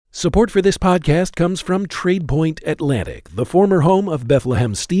Support for this podcast comes from TradePoint Atlantic, the former home of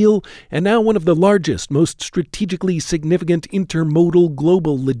Bethlehem Steel, and now one of the largest, most strategically significant intermodal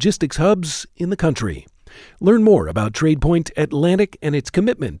global logistics hubs in the country. Learn more about TradePoint Atlantic and its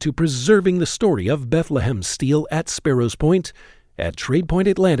commitment to preserving the story of Bethlehem Steel at Sparrows Point at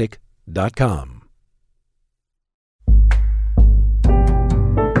TradePointAtlantic.com.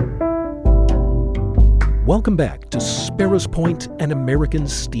 Welcome back to Sparrows Point, an American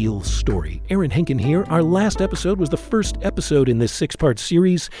steel story. Aaron Henkin here. Our last episode was the first episode in this six-part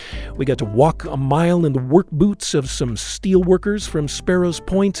series. We got to walk a mile in the work boots of some steel workers from Sparrows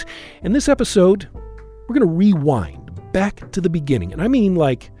Point. In this episode, we're going to rewind back to the beginning. And I mean,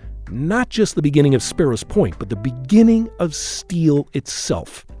 like, not just the beginning of Sparrows Point, but the beginning of steel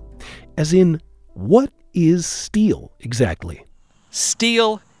itself. As in, what is steel exactly?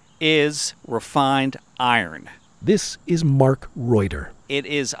 Steel is refined iron. This is Mark Reuter. It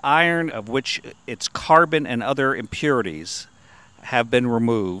is iron of which its carbon and other impurities have been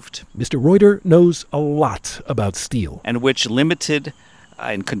removed. Mr. Reuter knows a lot about steel. And which limited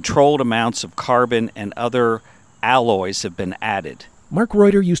and controlled amounts of carbon and other alloys have been added. Mark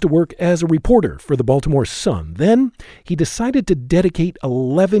Reuter used to work as a reporter for the Baltimore Sun. Then he decided to dedicate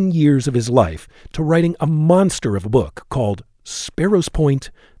 11 years of his life to writing a monster of a book called Sparrows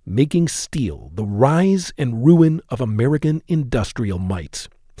Point, Making Steel, the Rise and Ruin of American Industrial Might.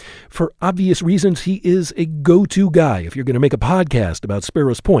 For obvious reasons, he is a go-to guy if you're going to make a podcast about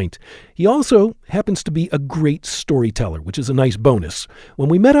Sparrows Point. He also happens to be a great storyteller, which is a nice bonus. When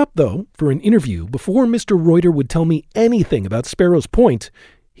we met up, though, for an interview, before Mr. Reuter would tell me anything about Sparrows Point,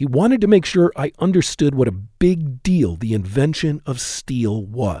 he wanted to make sure I understood what a big deal the invention of steel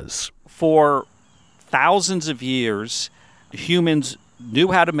was. For thousands of years, humans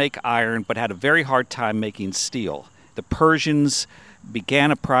knew how to make iron, but had a very hard time making steel. The Persians began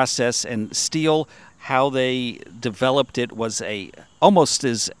a process, and steel, how they developed it, was almost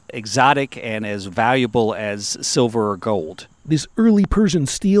as exotic and as valuable as silver or gold. This early Persian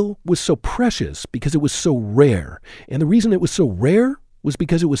steel was so precious because it was so rare. And the reason it was so rare was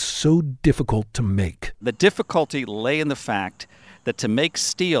because it was so difficult to make. The difficulty lay in the fact that to make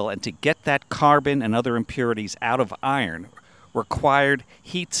steel and to get that carbon and other impurities out of iron required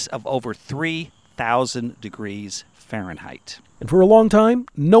heats of over 3,000 degrees Fahrenheit. And for a long time,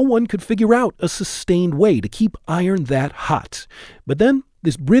 no one could figure out a sustained way to keep iron that hot. But then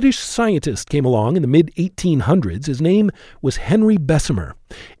this British scientist came along in the mid-1800s. His name was Henry Bessemer.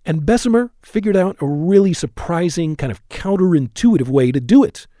 And Bessemer figured out a really surprising, kind of counterintuitive way to do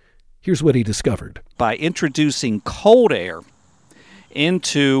it. Here's what he discovered. By introducing cold air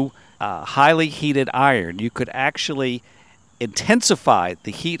into highly heated iron, you could actually intensify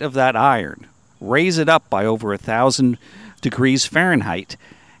the heat of that iron, raise it up by over 1,000 degrees Fahrenheit,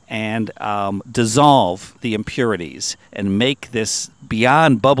 and dissolve the impurities and make this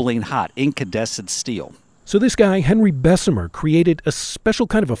beyond bubbling hot incandescent steel. So this guy, Henry Bessemer, created a special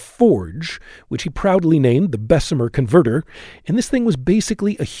kind of a forge, which he proudly named the Bessemer Converter. And this thing was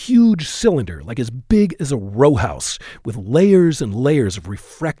basically a huge cylinder, like as big as a row house, with layers and layers of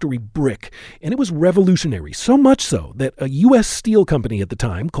refractory brick. And it was revolutionary, so much so that a U.S. steel company at the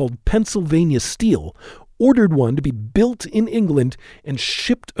time called Pennsylvania Steel ordered one to be built in England and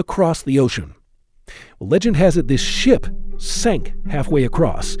shipped across the ocean. Well, legend has it this ship sank halfway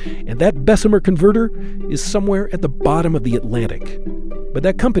across, and that Bessemer converter is somewhere at the bottom of the Atlantic. But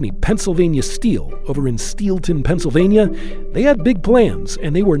that company, Pennsylvania Steel, over in Steelton, Pennsylvania, they had big plans,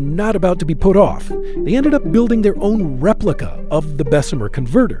 and they were not about to be put off. They ended up building their own replica of the Bessemer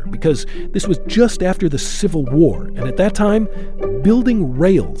converter, because this was just after the Civil War, and at that time, building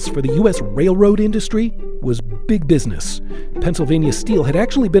rails for the U.S. railroad industry was big business. Pennsylvania Steel had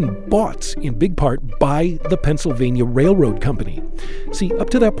actually been bought in big part by the Pennsylvania Railroad Company. See, up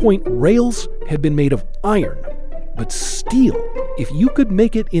to that point, rails had been made of iron. But steel, if you could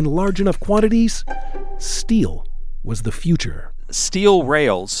make it in large enough quantities, steel was the future. Steel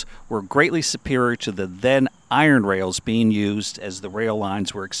rails were greatly superior to the then iron rails being used as the rail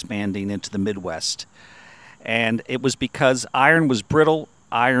lines were expanding into the Midwest. And it was because iron was brittle.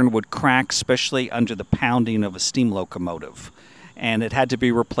 Iron would crack, especially under the pounding of a steam locomotive, and it had to be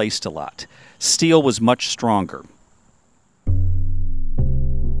replaced a lot. Steel was much stronger.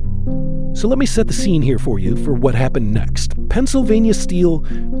 So let me set the scene here for you for what happened next. Pennsylvania Steel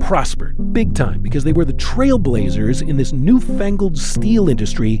prospered big time because they were the trailblazers in this newfangled steel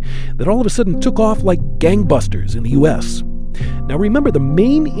industry that all of a sudden took off like gangbusters in the U.S. Now remember, the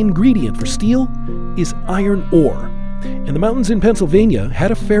main ingredient for steel is iron ore. And the mountains in Pennsylvania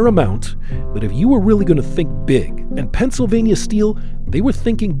had a fair amount, but if you were really going to think big, and Pennsylvania Steel, they were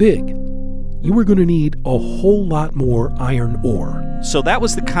thinking big, you were going to need a whole lot more iron ore. So that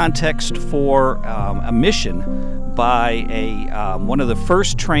was the context for a mission by one of the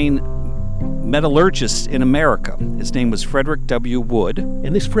first trained metallurgists in America. His name was Frederick W. Wood.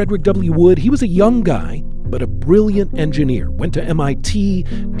 And this Frederick W. Wood, he was a young guy, but a brilliant engineer. Went to MIT,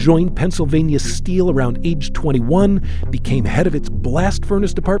 joined Pennsylvania Steel around age 21, became head of its blast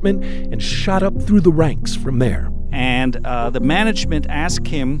furnace department, and shot up through the ranks from there. And the management asked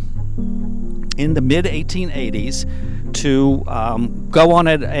him in the mid-1880s to go on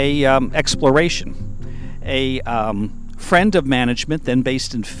an exploration. A friend of management, then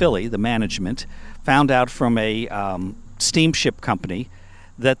based in Philly, the management, found out from a steamship company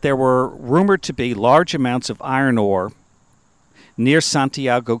that there were rumored to be large amounts of iron ore near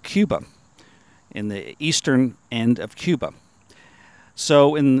Santiago, Cuba, in the eastern end of Cuba.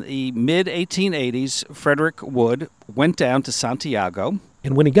 So in the mid-1880s, Frederick Wood went down to Santiago.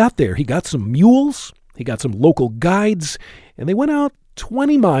 And when he got there, he got some mules, he got some local guides, and they went out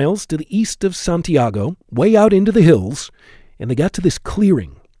 20 miles to the east of Santiago, way out into the hills, and they got to this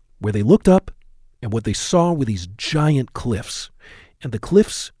clearing where they looked up, and what they saw were these giant cliffs. And the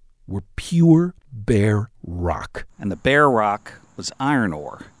cliffs were pure bare rock. And the bare rock was iron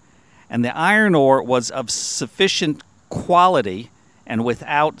ore. And the iron ore was of sufficient quality and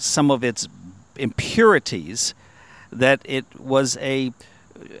without some of its impurities that it was they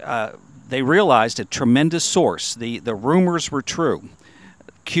realized a tremendous source. The rumors were true.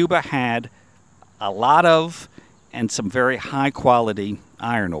 Cuba had a lot of and some very high-quality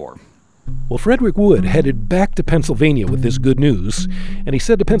iron ore. Well, Frederick Wood headed back to Pennsylvania with this good news, and he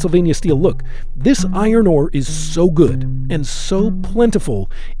said to Pennsylvania Steel, look, this iron ore is so good and so plentiful,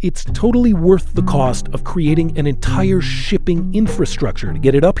 it's totally worth the cost of creating an entire shipping infrastructure to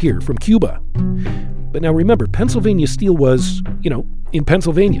get it up here from Cuba. But now remember, Pennsylvania Steel was, in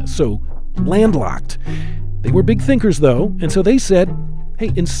Pennsylvania, so landlocked. They were big thinkers, though, and so they said,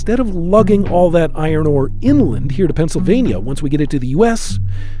 hey, instead of lugging all that iron ore inland here to Pennsylvania once we get it to the U.S.,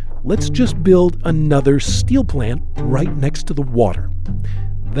 let's just build another steel plant right next to the water.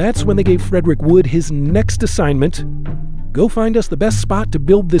 That's when they gave Frederick Wood his next assignment. Go find us the best spot to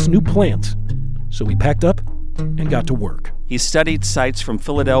build this new plant. So he packed up and got to work. He studied sites from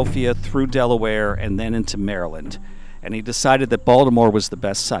Philadelphia through Delaware and then into Maryland. And he decided that Baltimore was the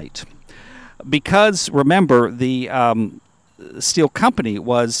best site. Because, remember, the steel company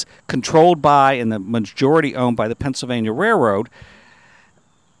was controlled by and the majority owned by the Pennsylvania Railroad,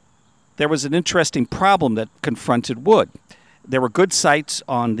 there was an interesting problem that confronted Wood. There were good sites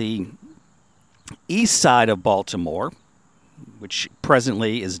on the east side of Baltimore, which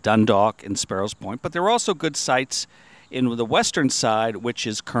presently is Dundalk and Sparrows Point, but there were also good sites in the western side, which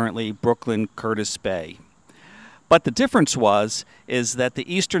is currently Brooklyn, Curtis Bay. But the difference is that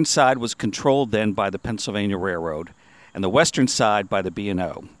the eastern side was controlled then by the Pennsylvania Railroad, and the western side by the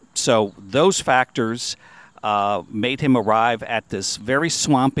B&O. So those factors made him arrive at this very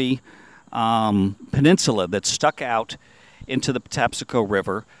swampy peninsula that stuck out into the Patapsco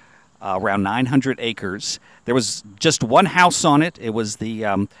River, around 900 acres. There was just one house on it. It was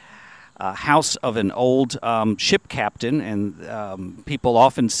the house of an old ship captain, and people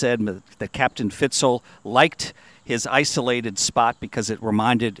often said that Captain Fitzel liked his isolated spot because it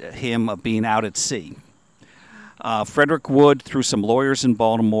reminded him of being out at sea. Frederick Wood, through some lawyers in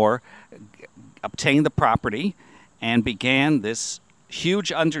Baltimore, obtained the property and began this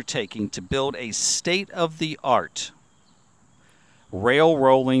huge undertaking to build a state-of-the-art rail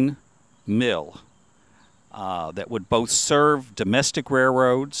rolling mill that would both serve domestic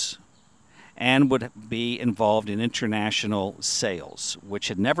railroads and would be involved in international sales, which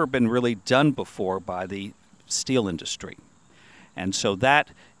had never been really done before by the steel industry. And so that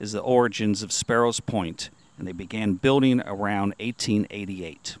is the origins of Sparrows Point, and they began building around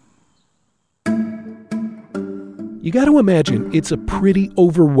 1888. You got to imagine it's a pretty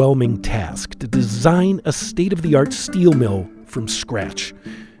overwhelming task to design a state-of-the-art steel mill from scratch.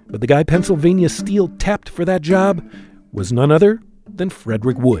 But the guy Pennsylvania Steel tapped for that job was none other than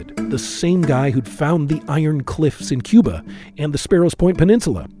Frederick Wood, the same guy who'd found the Iron Cliffs in Cuba and the Sparrows Point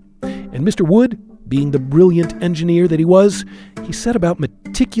Peninsula. And Mr. Wood, being the brilliant engineer that he was, he set about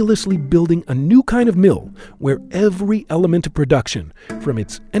meticulously building a new kind of mill where every element of production, from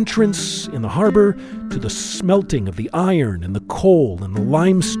its entrance in the harbor to the smelting of the iron and the coal and the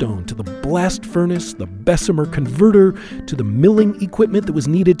limestone to the blast furnace, the Bessemer converter, to the milling equipment that was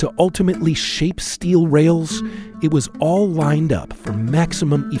needed to ultimately shape steel rails, it was all lined up for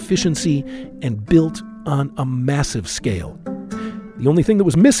maximum efficiency and built on a massive scale. The only thing that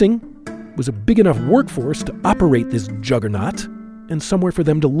was missing was a big enough workforce to operate this juggernaut and somewhere for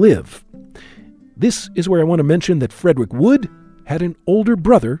them to live. This is where I want to mention that Frederick Wood had an older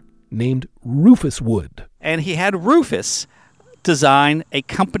brother named Rufus Wood. And he had Rufus design a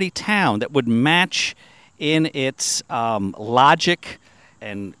company town that would match in its logic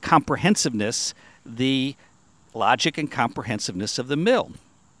and comprehensiveness the logic and comprehensiveness of the mill.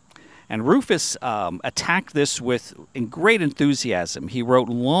 And Rufus attacked this in great enthusiasm. He wrote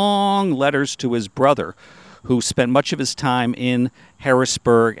long letters to his brother, who spent much of his time in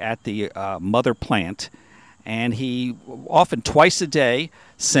Harrisburg at the mother plant. And he often, twice a day,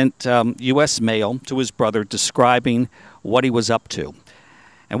 sent U.S. mail to his brother describing what he was up to.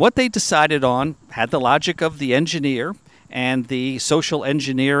 And what they decided on had the logic of the engineer and the social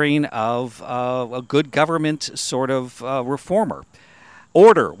engineering of a good government sort of reformer.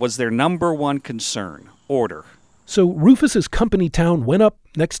 Order was their number one concern. Order. So Rufus's company town went up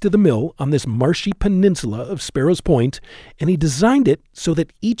next to the mill on this marshy peninsula of Sparrows Point, and he designed it so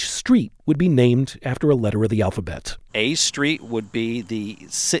that each street would be named after a letter of the alphabet. A street would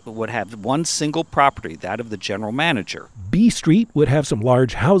have one single property, that of the general manager. B Street would have some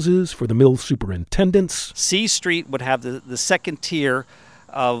large houses for the mill superintendents. C Street would have the second tier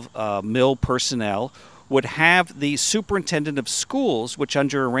of mill personnel, would have the superintendent of schools, which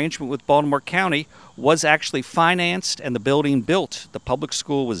under arrangement with Baltimore County was actually financed and the building built. The public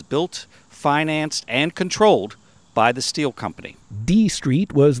school was built, financed, and controlled by the steel company. D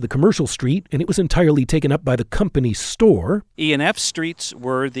Street was the commercial street, and it was entirely taken up by the company store. E and F streets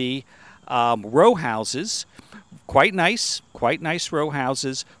were the row houses, quite nice row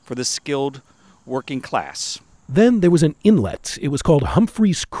houses for the skilled working class. Then there was an inlet. It was called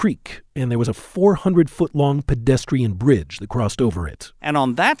Humphreys Creek, and there was a 400-foot-long pedestrian bridge that crossed over it. And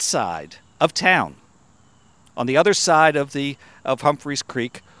on that side of town, on the other side of Humphreys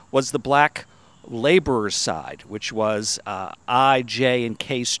Creek, was the black laborers' side, which was I, J, and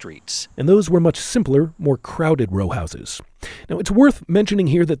K streets. And those were much simpler, more crowded row houses. Now, it's worth mentioning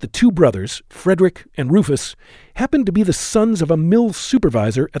here that the two brothers, Frederick and Rufus, happened to be the sons of a mill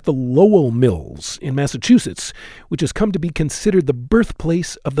supervisor at the Lowell Mills in Massachusetts, which has come to be considered the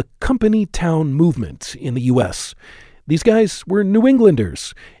birthplace of the company town movement in the U.S. These guys were New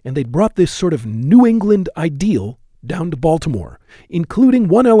Englanders, and they'd brought this sort of New England ideal down to Baltimore, including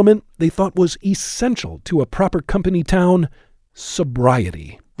one element they thought was essential to a proper company town: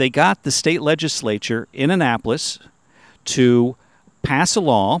 sobriety. They got the state legislature in Annapolis to pass a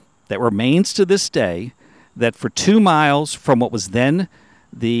law that remains to this day that for 2 miles from what was then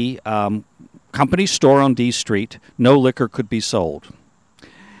the company store on D Street, no liquor could be sold.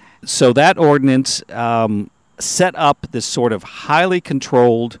 So that ordinance set up this sort of highly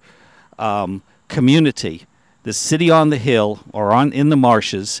controlled community, the city on the hill or in the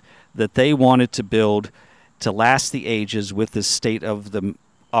marshes that they wanted to build to last the ages with this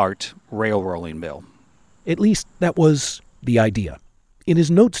state-of-the-art rail rolling mill. At least that was the idea. In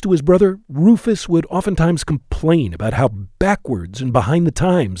his notes to his brother, Rufus would oftentimes complain about how backwards and behind the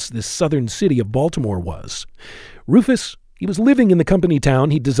times this southern city of Baltimore was. Rufus, he was living in the company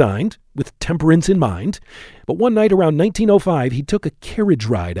town he designed, with temperance in mind, but one night around 1905 he took a carriage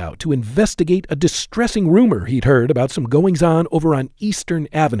ride out to investigate a distressing rumor he'd heard about some goings-on over on Eastern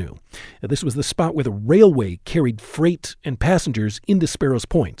Avenue. Now, this was the spot where the railway carried freight and passengers into Sparrows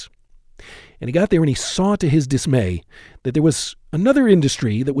Point. And he got there and he saw to his dismay that there was another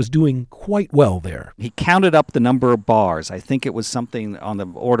industry that was doing quite well there. He counted up the number of bars. I think it was something on the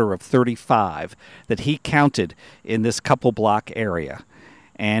order of 35 that he counted in this couple block area.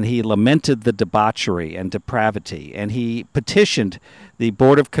 And he lamented the debauchery and depravity. And he petitioned the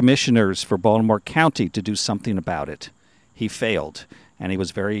Board of Commissioners for Baltimore County to do something about it. He failed. And he was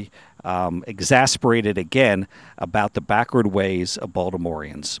very exasperated again about the backward ways of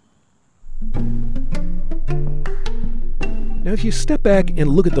Baltimoreans. Now, if you step back and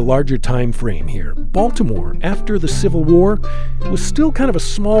look at the larger time frame here, Baltimore, after the Civil War, was still kind of a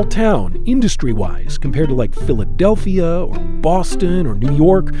small town, industry-wise, compared to like Philadelphia or Boston or New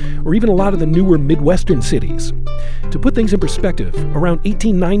York, or even a lot of the newer Midwestern cities. To put things in perspective, around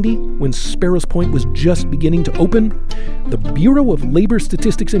 1890, when Sparrows Point was just beginning to open, the Bureau of Labor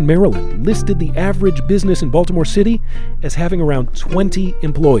Statistics in Maryland listed the average business in Baltimore City as having around 20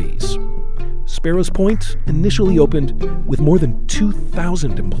 employees. Sparrows Point initially opened with more than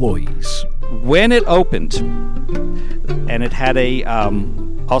 2,000 employees. When it opened, and it had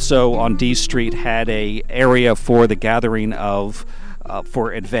also on D Street, had a area for the gathering of,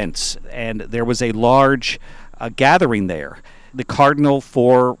 for events, and there was a large gathering there. The cardinal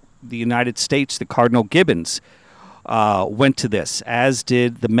for the United States, the Cardinal Gibbons, went to this, as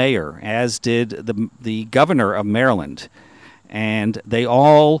did the mayor, as did the governor of Maryland. And they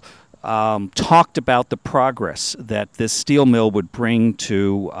all talked about the progress that this steel mill would bring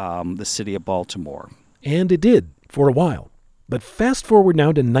to the city of Baltimore. And it did, for a while. But fast forward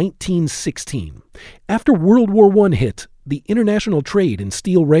now to 1916. After World War I hit, the international trade in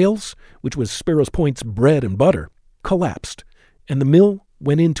steel rails, which was Sparrows Point's bread and butter, collapsed, and the mill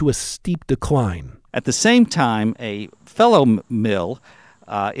went into a steep decline. At the same time, a fellow mill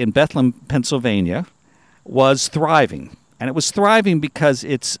in Bethlehem, Pennsylvania, was thriving. And it was thriving because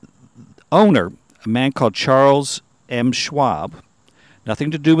its owner, a man called Charles M. Schwab,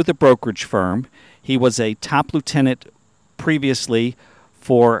 nothing to do with the brokerage firm. He was a top lieutenant previously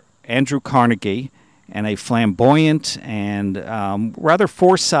for Andrew Carnegie and a flamboyant and rather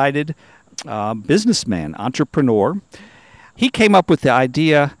foresighted businessman, entrepreneur. He came up with the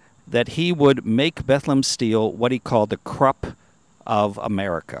idea that he would make Bethlehem Steel what he called the Krupp of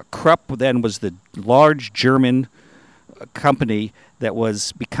America. Krupp then was the large German company that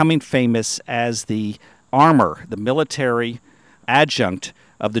was becoming famous as the armor, the military adjunct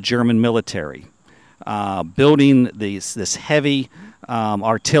of the German military, building this heavy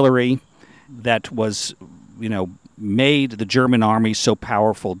artillery that was, made the German army so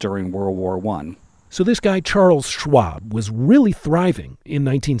powerful during World War I. So this guy, Charles Schwab, was really thriving in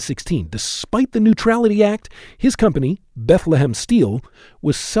 1916. Despite the Neutrality Act, his company, Bethlehem Steel,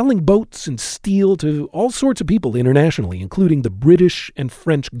 was selling boats and steel to all sorts of people internationally, including the British and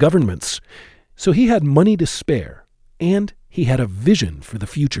French governments. So he had money to spare, and he had a vision for the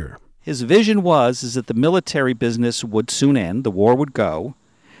future. His vision is that the military business would soon end, the war would go,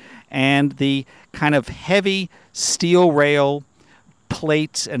 and the kind of heavy steel rail,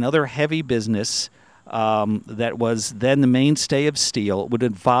 plates, and other heavy business that was then the mainstay of steel would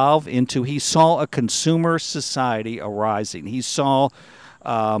evolve into, he saw a consumer society arising. He saw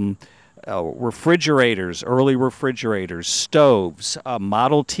refrigerators, early refrigerators, stoves,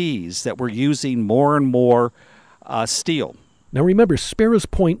 Model Ts that were using more and more steel. Now remember, Sparrows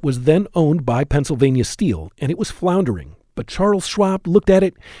Point was then owned by Pennsylvania Steel, and it was floundering. But Charles Schwab looked at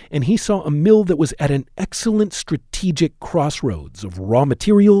it, and he saw a mill that was at an excellent strategic crossroads of raw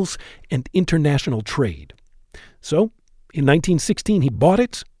materials and international trade. So, in 1916, he bought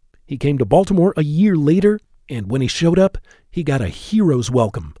it. He came to Baltimore a year later, and when he showed up, he got a hero's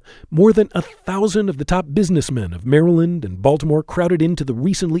welcome. More than 1,000 of the top businessmen of Maryland and Baltimore crowded into the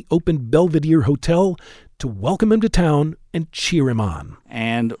recently opened Belvedere Hotel to welcome him to town and cheer him on.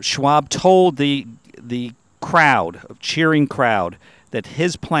 And Schwab told the cheering crowd, that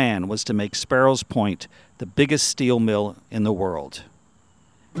his plan was to make Sparrows Point the biggest steel mill in the world.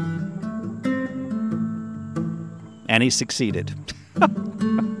 And he succeeded.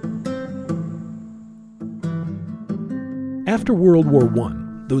 After World War I,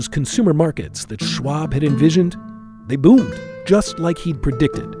 those consumer markets that Schwab had envisioned, they boomed, just like he'd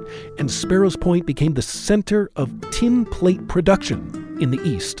predicted, and Sparrows Point became the center of tin plate production in the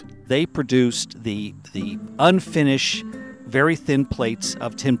East. They produced the unfinished, very thin plates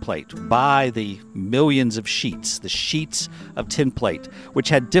of tin plate by the millions of sheets, the sheets of tin plate, which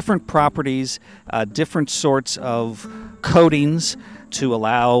had different properties, different sorts of coatings to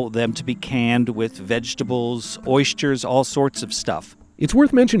allow them to be canned with vegetables, oysters, all sorts of stuff. It's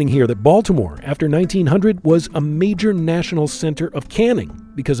worth mentioning here that Baltimore, after 1900, was a major national center of canning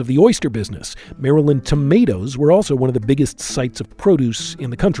because of the oyster business. Maryland tomatoes were also one of the biggest sites of produce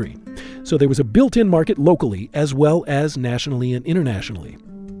in the country. So there was a built-in market locally as well as nationally and internationally.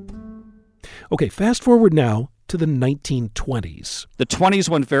 Okay, fast forward now to the 1920s. The 20s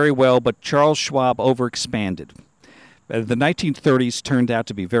went very well, but Charles Schwab overexpanded. The 1930s turned out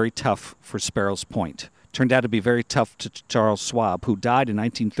to be very tough for Sparrows Point. Turned out to be very tough to Charles Schwab, who died in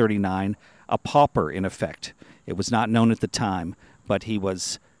 1939, a pauper in effect. It was not known at the time, but he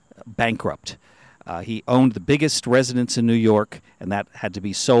was bankrupt. He owned the biggest residence in New York, and that had to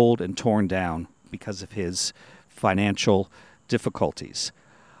be sold and torn down because of his financial difficulties.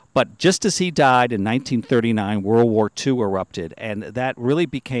 But just as he died in 1939, World War II erupted, and that really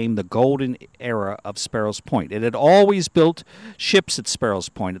became the golden era of Sparrows Point. It had always built ships at Sparrows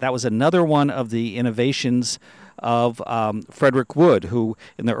Point. That was another one of the innovations of Frederick Wood, who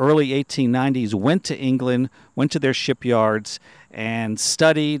in the early 1890s went to England, went to their shipyards, and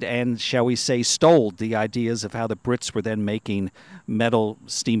studied and, shall we say, stole the ideas of how the Brits were then making metal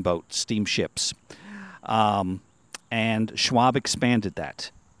steamships. And Schwab expanded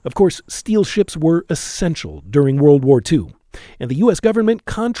that. Of course, steel ships were essential during World War II. And the U.S. government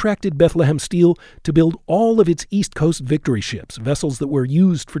contracted Bethlehem Steel to build all of its East Coast Victory ships, vessels that were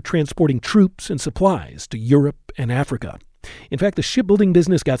used for transporting troops and supplies to Europe and Africa. In fact, the shipbuilding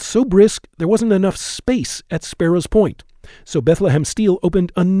business got so brisk, there wasn't enough space at Sparrows Point. So Bethlehem Steel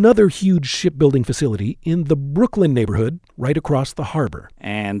opened another huge shipbuilding facility in the Brooklyn neighborhood right across the harbor.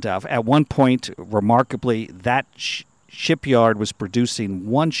 And at one point, remarkably, that shipyard was producing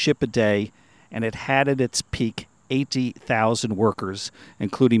one ship a day, and it had at its peak 80,000 workers,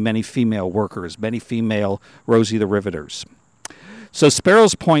 including many female workers, many female Rosie the Riveters. So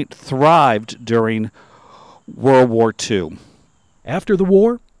Sparrows Point thrived during World War II. After the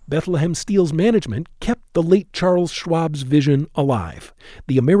war, Bethlehem Steel's management kept the late Charles Schwab's vision alive.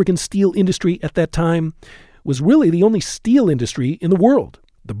 The American steel industry at that time was really the only steel industry in the world.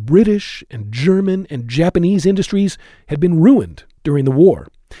 The British and German and Japanese industries had been ruined during the war.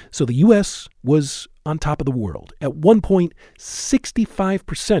 So the U.S. was on top of the world. At one point,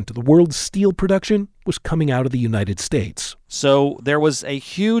 65% of the world's steel production was coming out of the United States. So there was a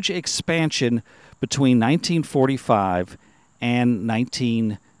huge expansion between 1945 and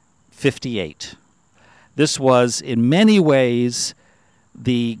 1958. This was, in many ways,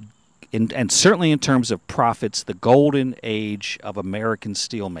 and certainly in terms of profits, the golden age of American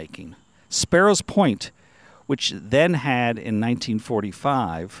steelmaking. Sparrows Point, which then had in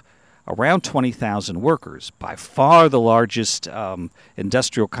 1945 around 20,000 workers, by far the largest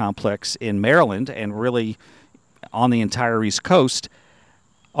industrial complex in Maryland and really on the entire East Coast,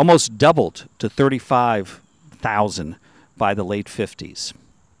 almost doubled to 35,000 by the late 50s.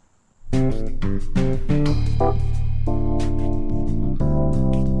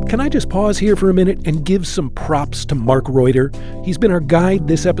 Can I just pause here for a minute and give some props to Mark Reuter? He's been our guide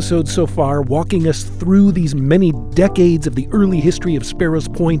this episode so far, walking us through these many decades of the early history of Sparrows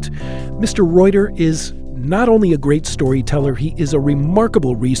Point. Mr. Reuter is not only a great storyteller, he is a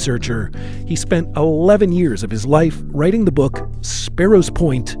remarkable researcher. He spent 11 years of his life writing the book Sparrows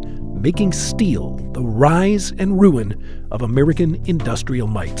Point, Making Steel, the Rise and Ruin of American Industrial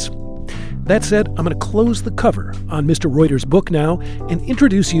Might. That said, I'm going to close the cover on Mr. Reuter's book now and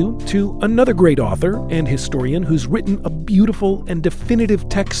introduce you to another great author and historian who's written a beautiful and definitive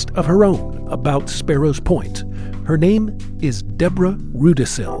text of her own about Sparrows Point. Her name is Deborah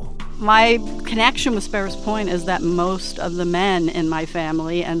Rudisill. My connection with Sparrows Point is that most of the men in my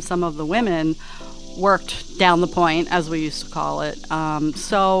family and some of the women worked down the point, as we used to call it.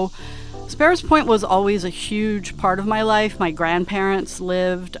 So Sparrows Point was always a huge part of my life. My grandparents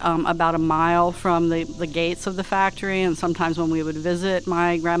lived about a mile from the gates of the factory, and sometimes when we would visit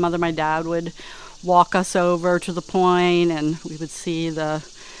my grandmother, my dad would walk us over to the point, and we would see the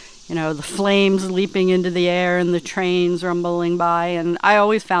flames leaping into the air and the trains rumbling by, and I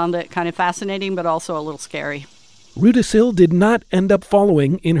always found it kind of fascinating, but also a little scary. Rudisill did not end up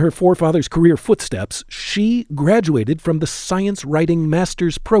following in her forefather's career footsteps. She graduated from the Science Writing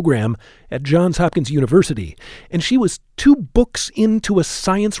Master's Program at Johns Hopkins University, and she was 2 books into a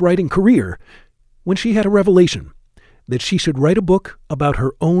science writing career when she had a revelation that she should write a book about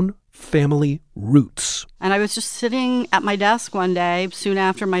her own family roots. And I was just sitting at my desk one day, soon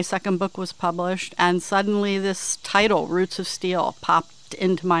after my second book was published, and suddenly this title, Roots of Steel, popped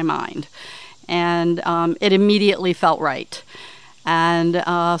into my mind. And it immediately felt right. And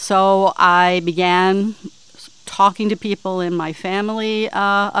so I began talking to people in my family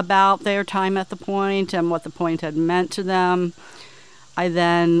about their time at the point and what the point had meant to them. I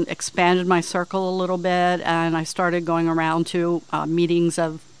then expanded my circle a little bit, and I started going around to meetings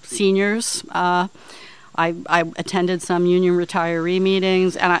of seniors. I attended some union retiree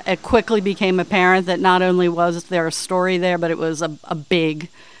meetings, and it quickly became apparent that not only was there a story there, but it was a big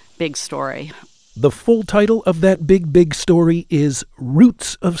story. The full title of that big story is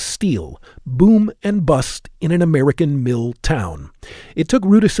Roots of Steel, Boom and Bust in an American Mill Town. It took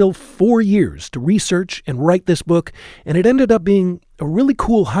Rudisill 4 years to research and write this book, and it ended up being a really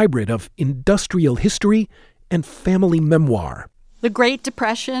cool hybrid of industrial history and family memoir. The Great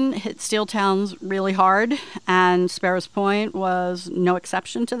Depression hit steel towns really hard, and Sparrows Point was no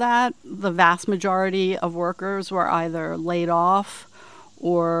exception to that. The vast majority of workers were either laid off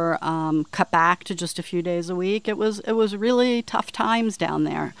or cut back to just a few days a week. It was really tough times down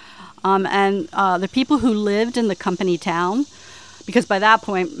there. And the people who lived in the company town, because by that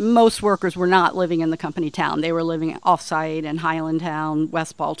point, most workers were not living in the company town. They were living off-site in Highlandtown,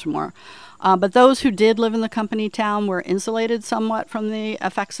 West Baltimore. But those who did live in the company town were insulated somewhat from the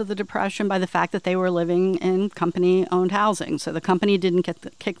effects of the Depression by the fact that they were living in company-owned housing. So the company didn't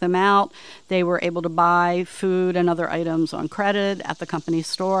kick them out. They were able to buy food and other items on credit at the company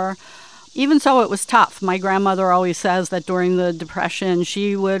store. even so, it was tough. My grandmother always says that during the Depression,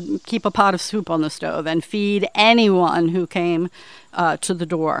 she would keep a pot of soup on the stove and feed anyone who came to the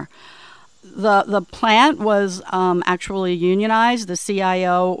door. The plant was actually unionized. The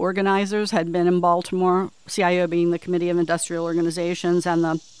CIO organizers had been in Baltimore, CIO being the Committee of Industrial Organizations, and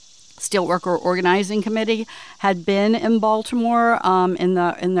the Steelworker Organizing Committee had been in Baltimore in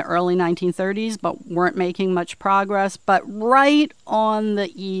the early 1930s, but weren't making much progress. But right on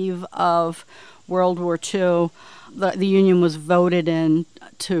the eve of World War II, the union was voted in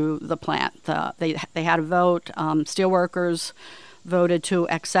to the plant. They had a vote. Steelworkers voted to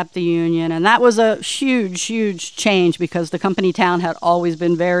accept the union, and that was a huge, huge change because the company town had always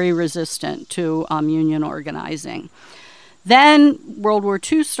been very resistant to union organizing. Then World War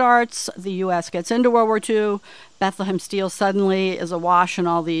II starts, the U.S. gets into World War II, Bethlehem Steel suddenly is awash in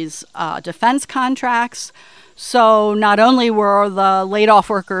all these defense contracts. So not only were the laid-off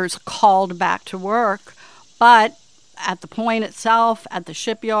workers called back to work, but at the point itself, at the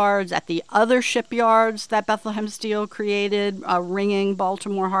shipyards, at the other shipyards that Bethlehem Steel created, ringing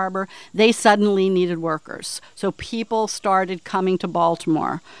Baltimore Harbor, they suddenly needed workers. So people started coming to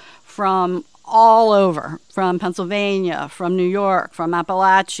Baltimore from all over, from Pennsylvania, from New York, from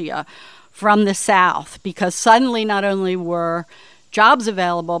Appalachia, from the South, because suddenly not only were jobs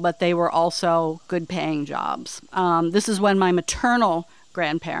available, but they were also good-paying jobs. This is when my maternal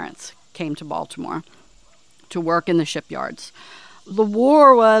grandparents came to Baltimore to work in the shipyards. The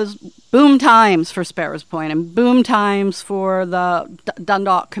war was boom times for Sparrows Point and boom times for the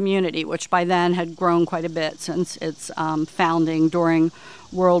Dundalk community, which by then had grown quite a bit since its founding during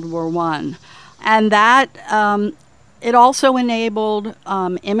World War I. And that it also enabled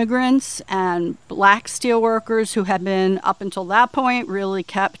immigrants and black steelworkers who had been, up until that point, really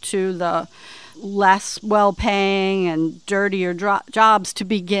kept to the less well-paying and dirtier jobs to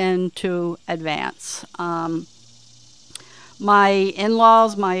begin to advance. My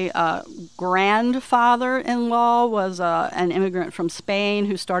in-laws, my grandfather-in-law was an immigrant from Spain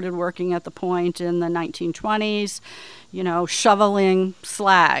who started working at the point in the 1920s, shoveling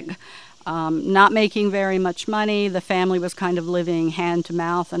slag. Not making very much money. The family was kind of living hand to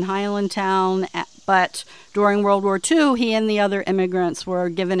mouth in Highlandtown. But during World War II, he and the other immigrants were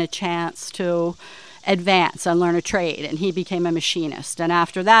given a chance to advance and learn a trade, and he became a machinist. And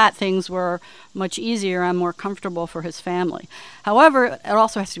after that, things were much easier and more comfortable for his family. However, it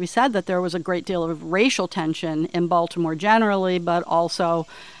also has to be said that there was a great deal of racial tension in Baltimore generally, but also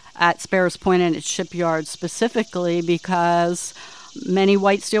at Sparrows Point and its shipyards specifically, because many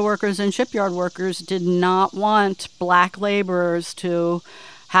white steelworkers and shipyard workers did not want black laborers to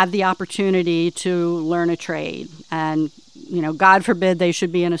have the opportunity to learn a trade. And, God forbid they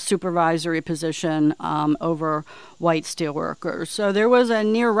should be in a supervisory position over white steelworkers. So there was a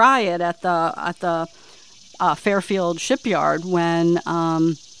near riot at the Fairfield shipyard when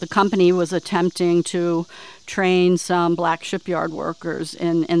the company was attempting to train some black shipyard workers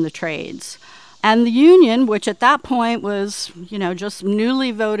in the trades. And the union, which at that point was, just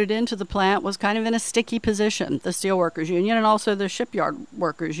newly voted into the plant, was kind of in a sticky position, the Steelworkers Union and also the Shipyard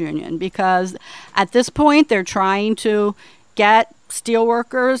Workers Union, because at this point they're trying to get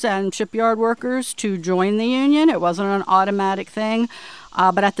steelworkers and shipyard workers to join the union. It wasn't an automatic thing.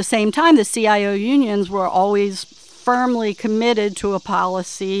 But at the same time, the CIO unions were always firmly committed to a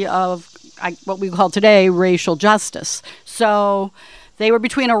policy of what we call today racial justice. So they were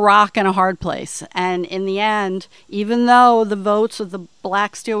between a rock and a hard place. And in the end, even though the votes of the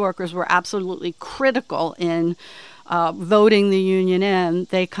black steelworkers were absolutely critical in voting the union in,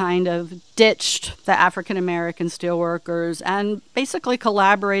 they kind of ditched the African-American steelworkers and basically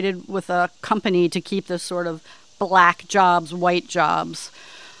collaborated with a company to keep this sort of black jobs, white jobs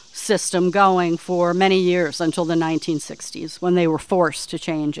system going for many years until the 1960s when they were forced to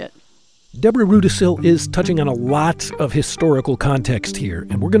change it. Deborah Rudisill is touching on a lot of historical context here,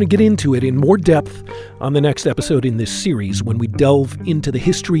 and we're going to get into it in more depth on the next episode in this series when we delve into the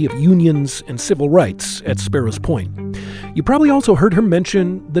history of unions and civil rights at Sparrows Point. You probably also heard her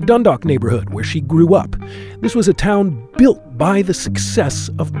mention the Dundalk neighborhood where she grew up. This was a town built by the success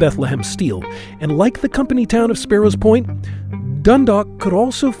of Bethlehem Steel, and like the company town of Sparrows Point, Dundalk could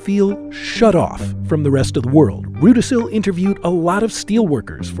also feel shut off from the rest of the world. Rudisill interviewed a lot of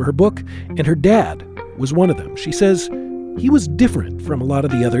steelworkers for her book, and her dad was one of them. She says he was different from a lot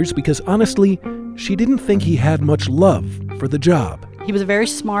of the others because, honestly, she didn't think he had much love for the job. He was a very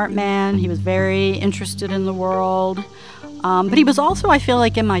smart man. He was very interested in the world. But he was also, I feel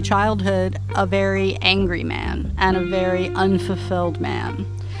like in my childhood, a very angry man and a very unfulfilled man.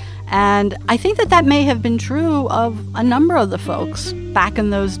 And I think that may have been true of a number of the folks back in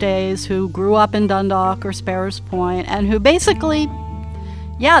those days who grew up in Dundalk or Sparrows Point and who basically,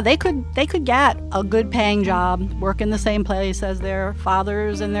 they could get a good paying job, work in the same place as their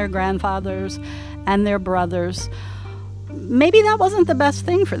fathers and their grandfathers and their brothers. Maybe that wasn't the best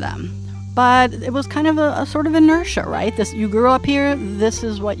thing for them, but it was kind of a sort of inertia, right? You grew up here, this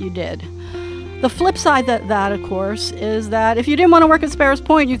is what you did. The flip side that, of course, is that if you didn't want to work at Sparrows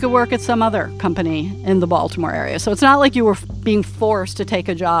Point, you could work at some other company in the Baltimore area. So it's not like you were being forced to take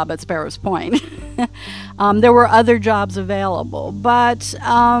a job at Sparrows Point. There were other jobs available, but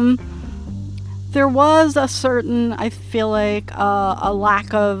there was a certain, I feel like, a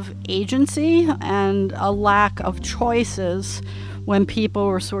lack of agency and a lack of choices when people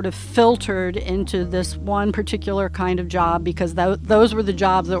were sort of filtered into this one particular kind of job because those were the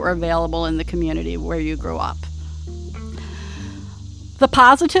jobs that were available in the community where you grew up. The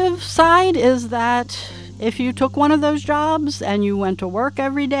positive side is that if you took one of those jobs and you went to work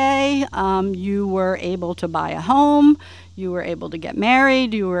every day, you were able to buy a home, you were able to get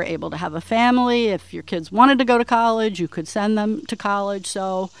married, you were able to have a family. If your kids wanted to go to college, you could send them to college.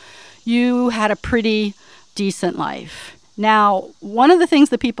 So you had a pretty decent life. Now, one of the things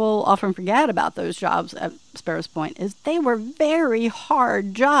that people often forget about those jobs at Sparrows Point is they were very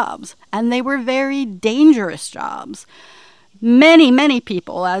hard jobs and they were very dangerous jobs. Many, many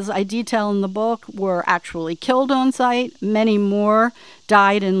people, as I detail in the book, were actually killed on site. Many more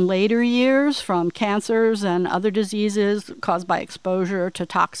died in later years from cancers and other diseases caused by exposure to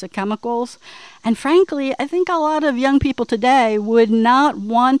toxic chemicals. And frankly, I think a lot of young people today would not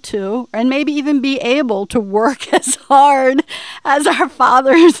want to, and maybe even be able to work as hard as our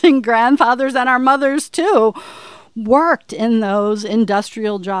fathers and grandfathers and our mothers too worked in those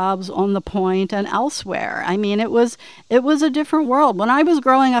industrial jobs on the Point and elsewhere. I mean, it was a different world. When I was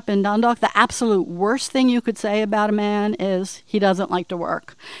growing up in Dundalk, the absolute worst thing you could say about a man is he doesn't like to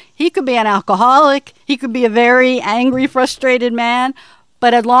work. He could be an alcoholic. He could be a very angry, frustrated man.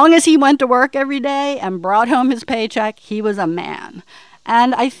 But as long as he went to work every day and brought home his paycheck, he was a man.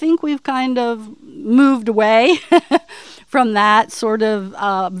 And I think we've kind of moved away from that sort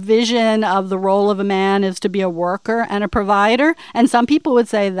of vision of the role of a man is to be a worker and a provider. And some people would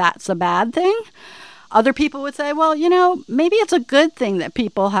say that's a bad thing. Other people would say, well, maybe it's a good thing that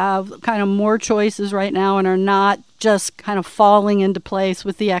people have kind of more choices right now and are not just kind of falling into place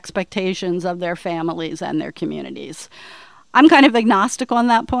with the expectations of their families and their communities. I'm kind of agnostic on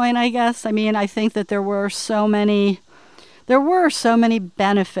that point, I guess. I mean, I think that there were so many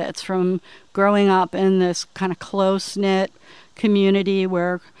benefits from growing up in this kind of close-knit community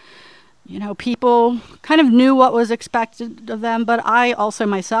where, people kind of knew what was expected of them. But I also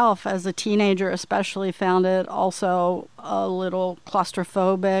myself, as a teenager especially, found it also a little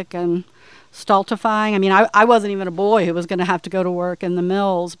claustrophobic and stultifying. I mean, I wasn't even a boy who was going to have to go to work in the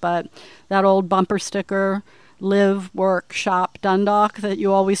mills, but that old bumper sticker, live, work, shop, Dundalk, that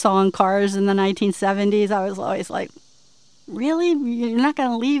you always saw in cars in the 1970s, I was always like, really? You're not going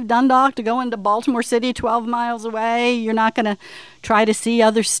to leave Dundalk to go into Baltimore City 12 miles away? You're not going to try to see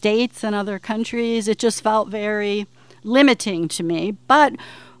other states and other countries? It just felt very limiting to me. But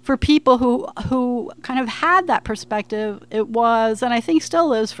for people who kind of had that perspective, it was, and I think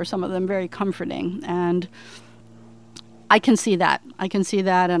still is for some of them, very comforting. And I can see that.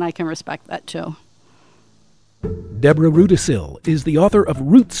 And I can respect that too. Deborah Rudisill is the author of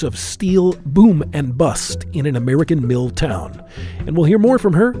Roots of Steel, Boom and Bust in an American Mill Town. And we'll hear more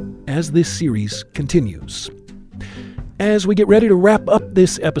from her as this series continues. As we get ready to wrap up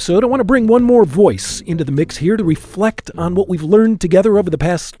this episode, I want to bring one more voice into the mix here to reflect on what we've learned together over the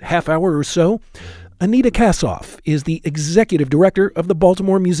past half hour or so. Anita Kassoff is the executive director of the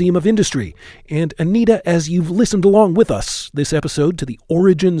Baltimore Museum of Industry. And Anita, as you've listened along with us this episode to the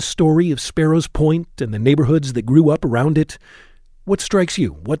origin story of Sparrows Point and the neighborhoods that grew up around it, what strikes you?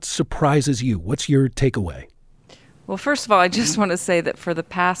 What surprises you? What's your takeaway? Well, first of all, I just want to say that for the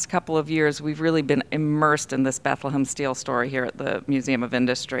past couple of years, we've really been immersed in this Bethlehem Steel story here at the Museum of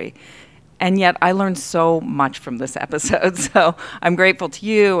Industry. And yet I learned so much from this episode, so I'm grateful to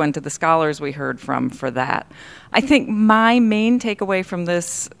you and to the scholars we heard from for that. I think my main takeaway from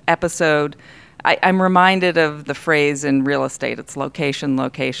this episode, I'm reminded of the phrase in real estate, it's location,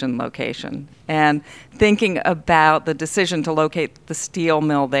 location, location. And thinking about the decision to locate the steel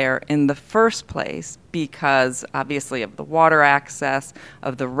mill there in the first place, because obviously of the water access,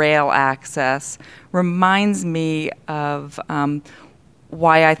 of the rail access, reminds me of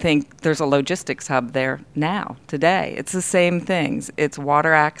why I think there's a logistics hub there now, today. It's the same things. It's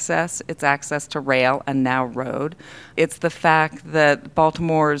water access, it's access to rail and now road. It's the fact that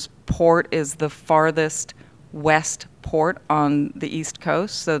Baltimore's port is the farthest west port on the East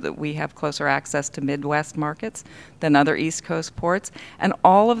Coast so that we have closer access to Midwest markets than other East Coast ports. And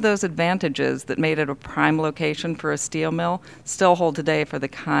all of those advantages that made it a prime location for a steel mill still hold today for the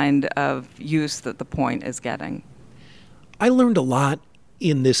kind of use that the point is getting. I learned a lot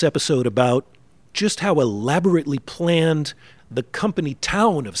in this episode about just how elaborately planned the company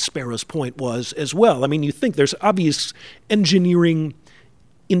town of Sparrows Point was as well. I mean, you think there's obvious engineering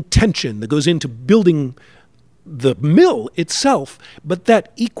intention that goes into building the mill itself, but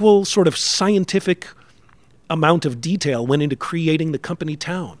that equal sort of scientific amount of detail went into creating the company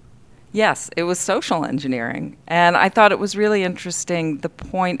town. Yes, it was social engineering. And I thought it was really interesting, the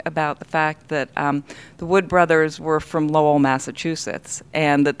point about the fact that the Wood brothers were from Lowell, Massachusetts,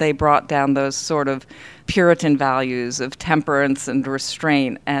 and that they brought down those sort of Puritan values of temperance and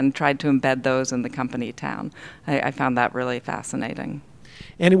restraint and tried to embed those in the company town. I found that really fascinating.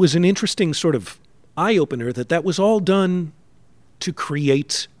 And it was an interesting sort of eye-opener that was all done to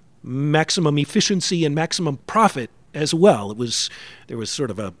create maximum efficiency and maximum profit as well. There was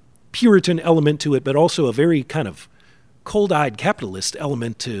sort of a Puritan element to it, but also a very kind of cold-eyed capitalist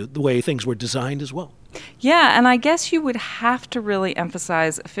element to the way things were designed as well. Yeah, and I guess you would have to really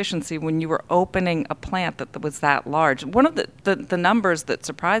emphasize efficiency when you were opening a plant that was that large. One of the numbers that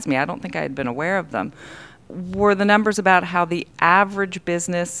surprised me, I don't think I had been aware of them, were the numbers about how the average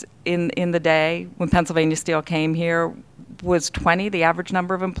business in the day when Pennsylvania Steel came here was 20, the average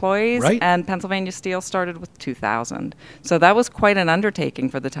number of employees, right. And Pennsylvania Steel started with 2,000. So that was quite an undertaking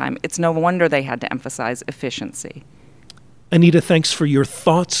for the time. It's no wonder they had to emphasize efficiency. Anita, thanks for your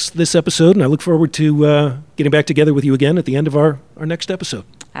thoughts this episode, and I look forward to getting back together with you again at the end of our next episode.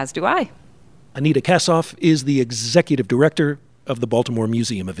 As do I. Anita Kassoff is the Executive Director of the Baltimore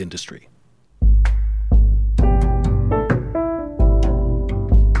Museum of Industry.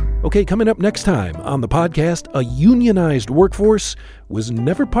 Okay, coming up next time on the podcast, a unionized workforce was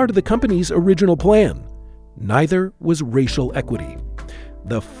never part of the company's original plan. Neither was racial equity.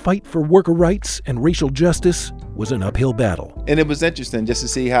 The fight for worker rights and racial justice was an uphill battle. And it was interesting just to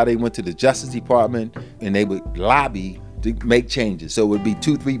see how they went to the Justice Department and they would lobby to make changes. So it would be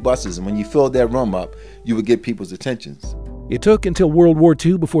 2-3 buses, and when you filled that room up, you would get people's attentions. It took until World War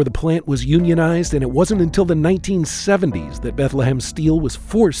II before the plant was unionized, and it wasn't until the 1970s that Bethlehem Steel was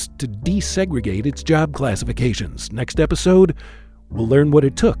forced to desegregate its job classifications. Next episode, we'll learn what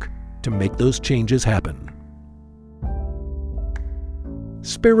it took to make those changes happen.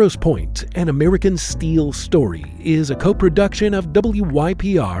 Sparrows Point, an American Steel Story, is a co-production of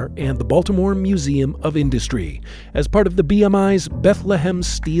WYPR and the Baltimore Museum of Industry as part of the BMI's Bethlehem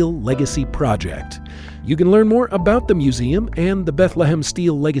Steel Legacy Project. You can learn more about the museum and the Bethlehem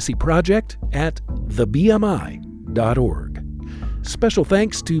Steel Legacy Project at thebmi.org. Special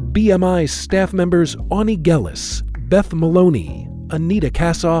thanks to BMI staff members Ani Gellis, Beth Maloney, Anita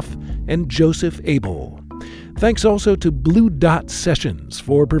Kassoff, and Joseph Abel. Thanks also to Blue Dot Sessions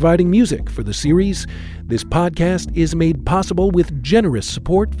for providing music for the series. This podcast is made possible with generous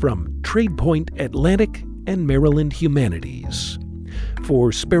support from TradePoint Atlantic and Maryland Humanities.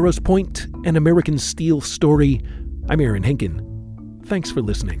 For Sparrows Point, an American Steel Story, I'm Aaron Henkin. Thanks for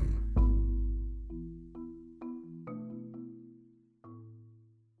listening.